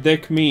mixing a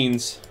deck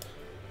means?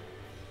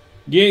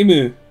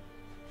 Game.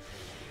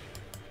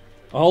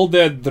 All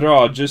that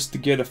draw just to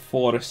get a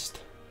forest.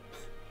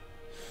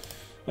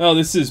 Well,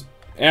 this is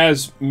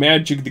as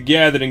Magic the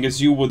Gathering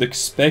as you would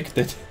expect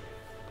it.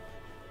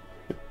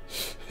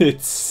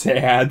 It's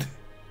sad.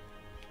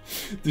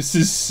 This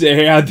is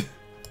sad.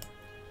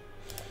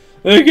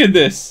 Look at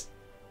this.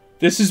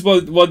 This is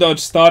what our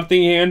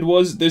starting hand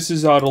was. This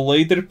is our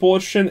later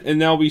portion, and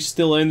now we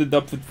still ended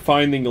up with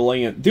finding a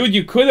land. Dude,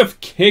 you could have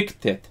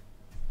kicked it.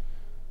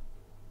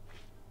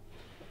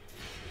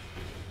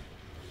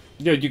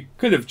 Yeah, you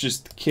could have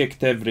just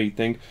kicked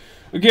everything.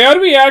 Okay, are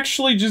we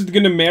actually just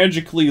gonna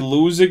magically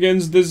lose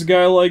against this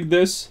guy like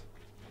this?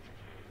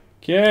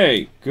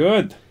 Okay,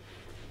 good.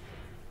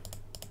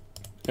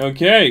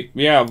 Okay,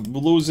 yeah,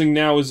 losing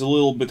now is a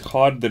little bit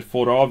harder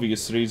for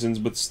obvious reasons,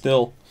 but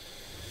still.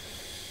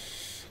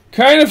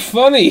 Kind of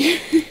funny.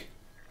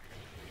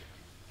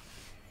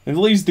 At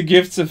least the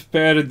Gifts of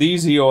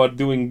Paradisio are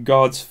doing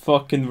God's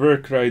fucking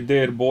work right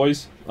there,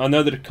 boys.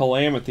 Another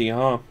Calamity,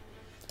 huh?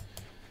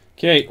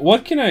 Okay,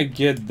 what can I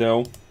get,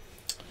 though?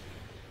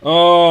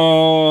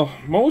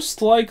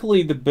 Most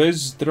likely the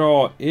best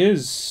draw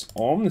is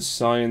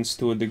Omniscience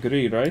to a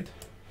degree, right?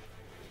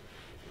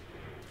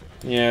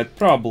 Yeah, it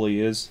probably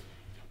is.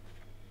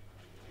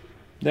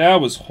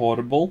 That was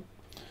horrible.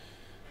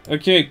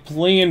 Okay,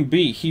 plan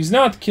B. He's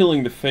not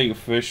killing the Fae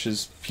of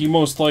Wishes. He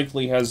most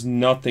likely has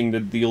nothing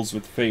that deals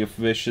with Fae of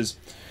Wishes.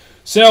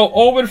 So,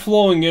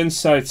 Overflowing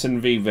Insights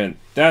and we win.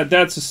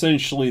 That's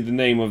essentially the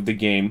name of the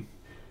game.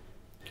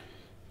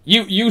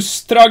 You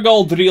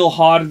struggled real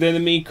hard,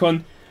 enemy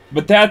con,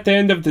 but at the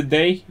end of the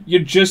day,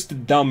 you're just a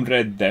dumb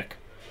red deck.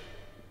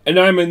 And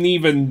I'm an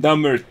even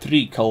dumber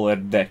 3-color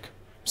deck.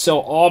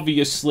 So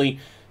obviously,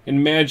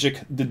 in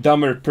Magic, the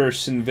dumber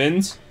person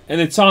wins. And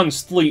it's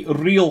honestly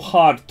real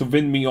hard to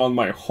win me on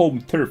my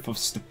home turf of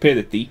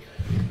stupidity.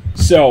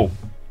 So,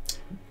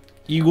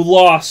 you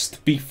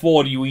lost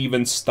before you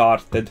even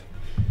started.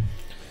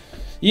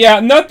 Yeah,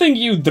 nothing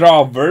you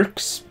draw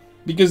works.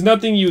 Because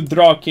nothing you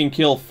draw can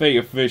kill Fae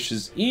of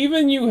Wishes.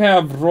 Even you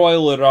have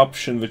Royal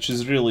Eruption, which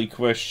is really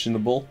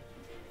questionable.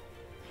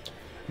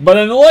 But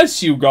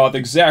unless you got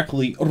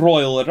exactly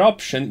Royal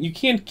Eruption, you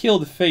can't kill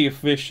the Fae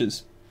of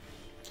Wishes.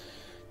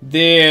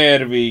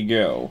 There we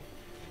go.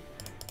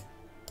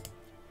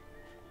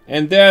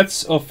 And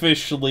that's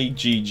officially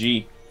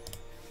GG.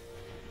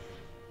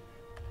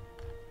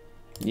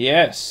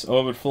 Yes,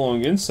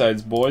 Overflowing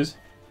Insights, boys.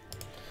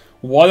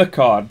 What a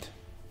card.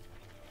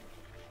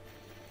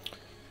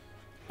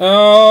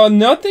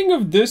 Nothing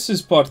of this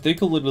is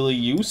particularly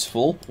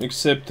useful,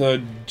 except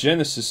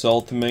Genesis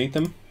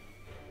Ultimatum.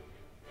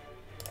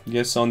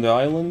 Guess on the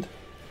island.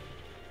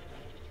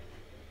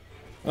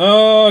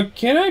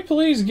 Can I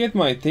please get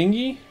my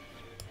thingy?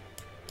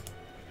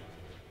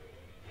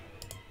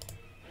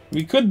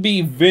 We could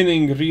be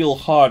winning real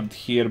hard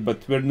here,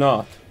 but we're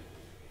not.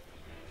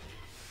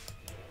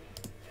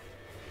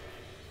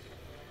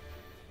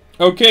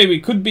 Okay, we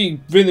could be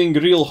winning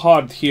real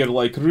hard here,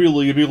 like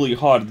really, really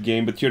hard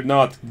game, but you're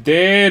not.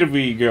 There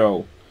we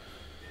go.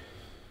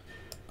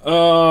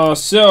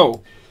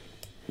 So,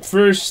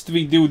 first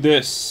we do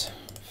this.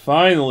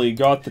 Finally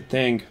got the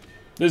thing.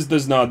 This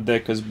does not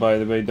deck us, by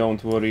the way,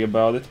 don't worry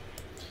about it.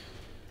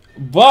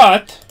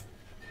 But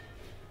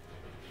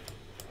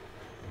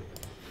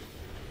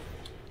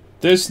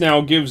this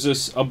now gives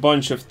us a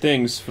bunch of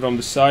things from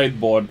the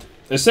sideboard.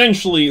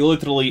 Essentially,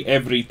 literally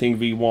everything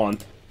we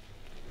want.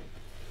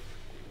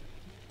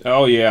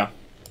 Oh yeah.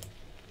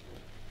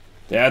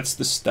 That's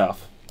the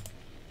stuff.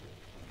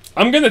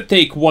 I'm gonna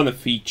take one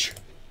of each.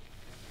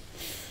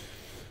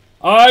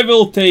 I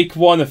will take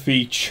one of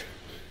each.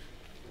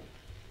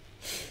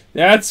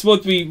 That's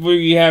what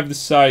we have the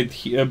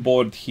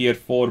sideboard here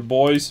for,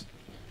 boys.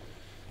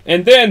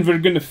 And then we're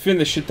gonna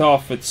finish it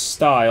off with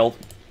style.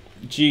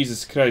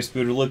 Jesus Christ,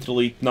 we're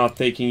literally not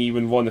taking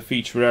even one of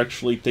each. We're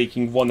actually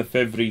taking one of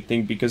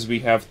everything because we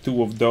have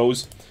two of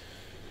those.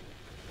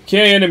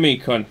 Okay, enemy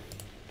con.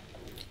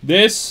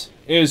 This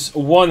is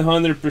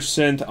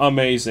 100%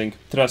 amazing.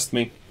 Trust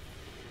me.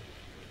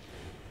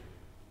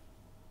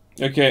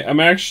 Okay,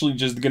 I'm actually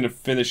just gonna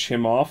finish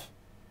him off.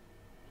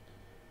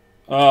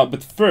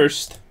 But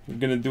first, we're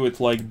gonna do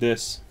it like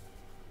this.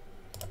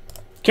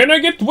 Can I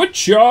get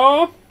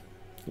Witcher?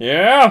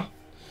 Yeah.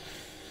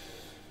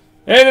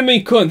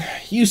 Enemy Kun,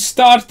 you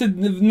started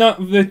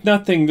with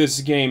nothing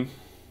this game.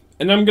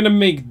 And I'm gonna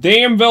make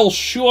damn well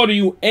sure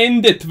you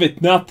end it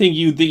with nothing,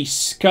 you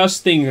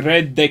disgusting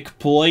red deck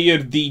player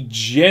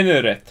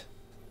degenerate.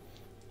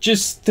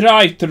 Just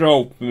try to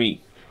rope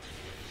me.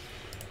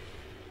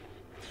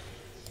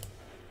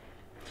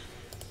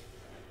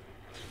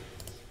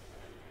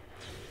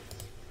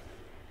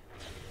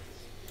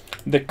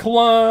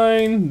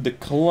 Decline,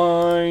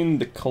 decline,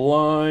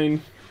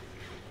 decline.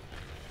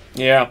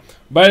 Yeah,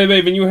 by the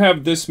way, when you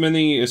have this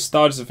many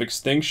Stars of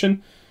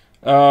Extinction,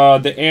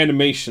 the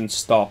animation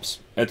stops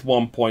at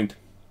one point.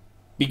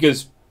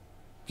 Because,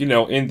 you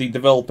know, indie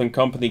development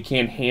company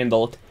can't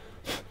handle it.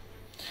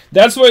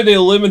 That's why they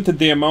limited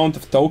the amount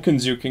of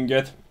tokens you can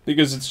get.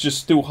 Because it's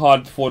just too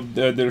hard for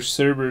their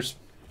servers.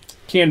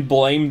 Can't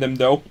blame them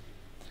though.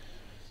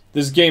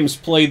 This game is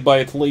played by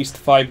at least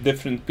 5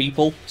 different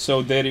people,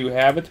 so there you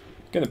have it.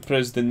 Gonna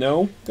press the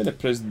no, gonna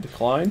press the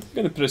decline,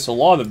 gonna press a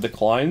lot of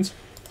declines.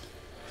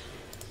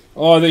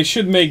 Oh, they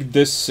should make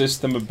this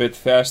system a bit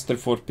faster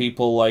for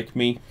people like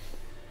me.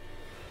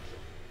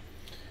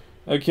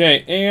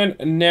 Okay,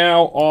 and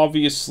now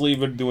obviously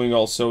we're doing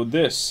also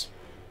this.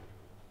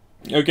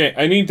 Okay,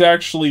 I need to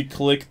actually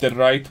click the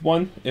right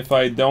one. If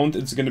I don't,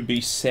 it's gonna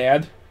be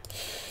sad.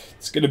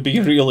 It's gonna be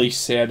really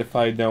sad if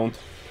I don't.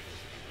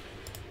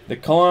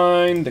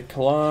 Decline,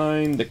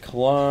 decline,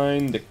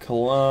 decline,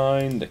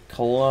 decline,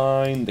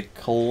 decline,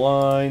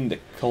 decline,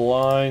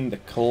 decline,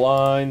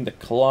 decline,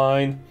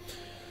 decline.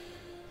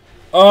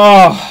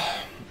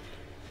 Ah,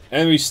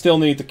 and we still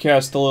need to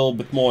cast a little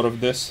bit more of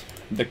this.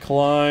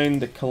 Decline,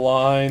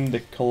 decline,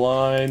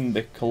 decline,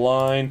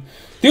 decline.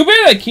 Too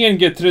bad I can't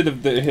get rid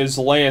of his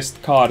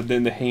last card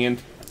in the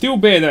hand. Too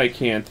bad I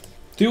can't.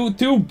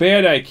 Too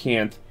bad I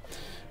can't.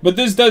 But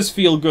this does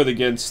feel good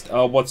against,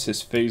 what's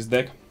his face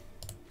deck.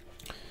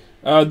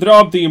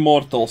 Drop the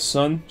Immortal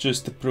Sun,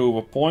 just to prove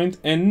a point.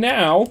 And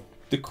now,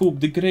 the Coup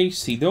de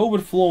Grace, the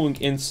Overflowing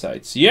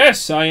Insights.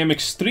 Yes, I am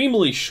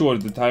extremely sure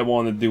that I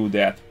want to do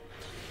that.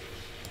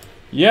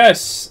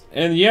 Yes,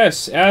 and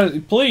yes,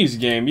 please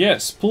game,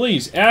 yes,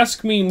 please,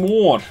 ask me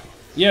more.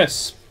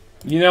 Yes,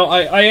 you know,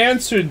 I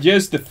answered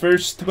yes the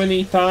first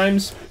 20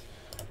 times.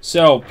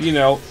 So, you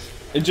know,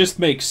 it just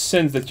makes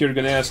sense that you're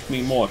gonna ask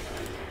me more.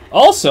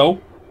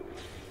 Also,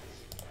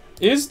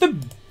 is the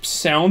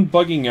sound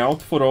bugging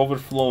out for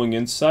Overflowing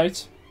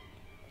Insights?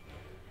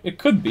 It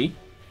could be.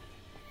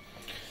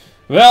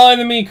 Well,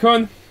 enemy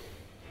con,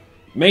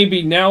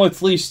 maybe now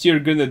at least you're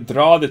gonna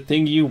draw the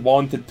thing you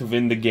wanted to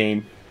win the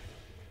game.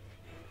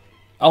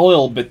 A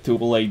little bit too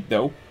late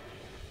though,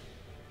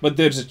 but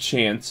there's a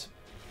chance.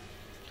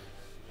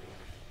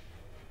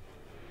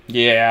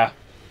 Yeah.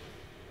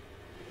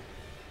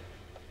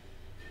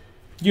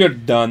 You're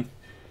done.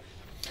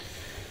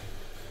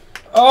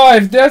 Oh,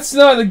 if that's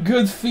not a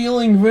good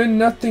feeling win,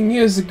 nothing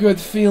is a good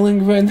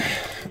feeling win.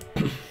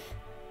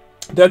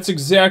 That's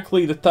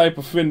exactly the type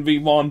of win we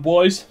want,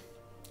 boys.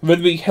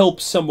 When we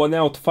help someone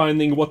out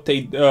finding what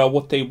they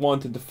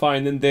wanted to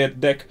find in their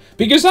deck.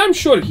 Because I'm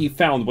sure he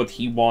found what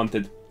he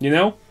wanted, you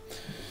know?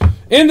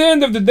 In the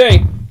end of the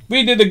day,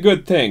 we did a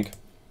good thing.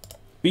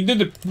 We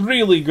did a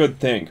really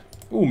good thing.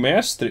 Ooh,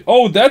 Mastery.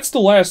 Oh, that's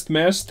the last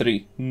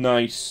Mastery.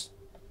 Nice.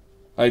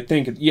 I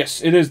think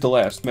yes, it is the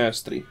last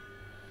Mastery.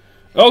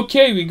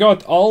 Okay, we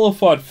got all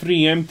of our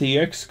free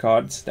MTX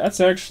cards. That's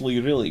actually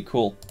really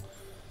cool.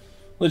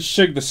 Let's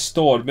check the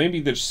store. Maybe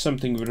there's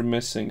something we're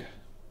missing.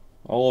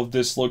 All of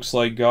this looks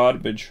like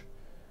garbage.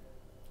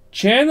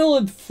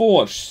 Channeled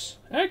Force.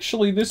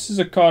 Actually, this is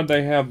a card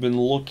I have been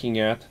looking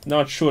at.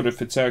 Not sure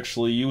if it's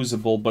actually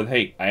usable, but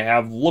hey, I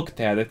have looked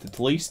at it at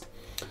least.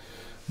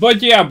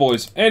 But yeah,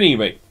 boys,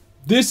 anyway,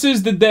 this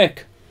is the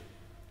deck.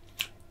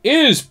 It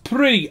is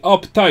pretty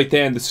uptight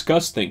and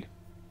disgusting.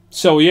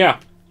 So yeah.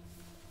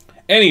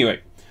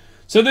 Anyway,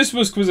 so this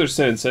was Quizzer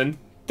Sensen.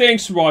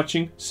 Thanks for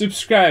watching.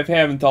 Subscribe if you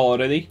haven't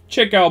already.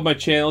 Check out my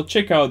channel,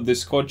 check out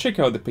Discord, check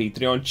out the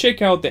Patreon,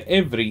 check out the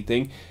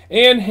everything.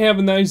 And have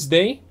a nice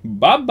day.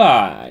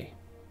 Bye-bye.